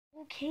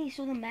Okay,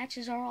 so the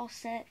matches are all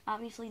set.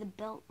 Obviously, the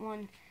belt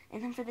one.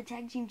 And then for the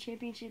tag team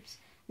championships,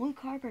 Luke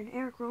Harper and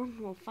Eric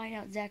Rowan will fight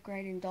out Zack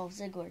Ryder and Dolph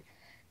Ziggler.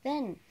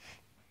 Then,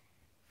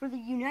 for the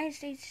United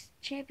States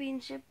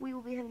Championship, we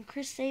will be having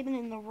Chris Sabin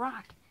and The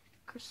Rock.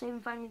 Chris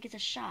Sabin finally gets a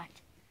shot.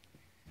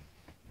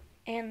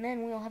 And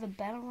then we'll have a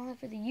battle on it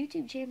for the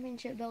YouTube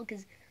Championship belt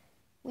because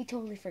we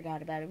totally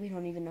forgot about it. We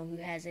don't even know who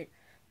has it.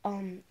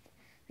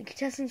 The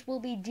contestants will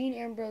be Dean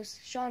Ambrose,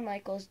 Shawn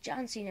Michaels,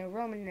 John Cena,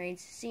 Roman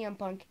Reigns, CM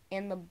Punk,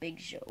 and The Big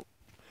Show.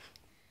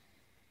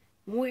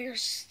 We're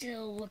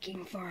still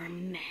looking for a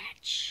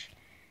match.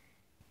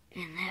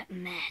 And that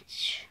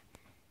match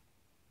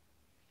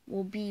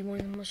will be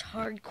one of the most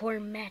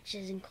hardcore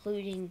matches,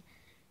 including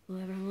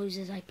whoever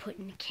loses I put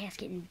in the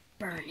casket and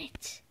burn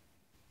it.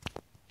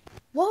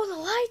 Whoa, the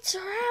lights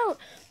are out!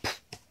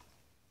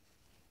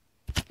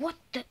 What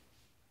the...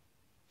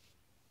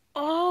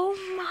 Oh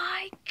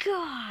my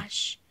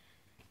gosh!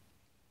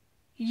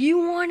 You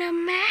want a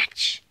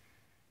match?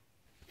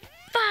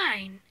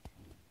 Fine!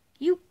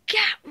 You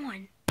got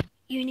one!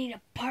 You need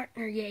a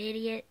partner, you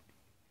idiot.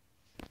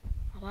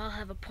 Well, I'll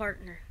have a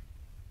partner.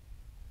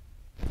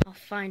 I'll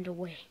find a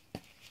way.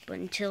 But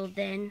until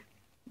then,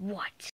 what?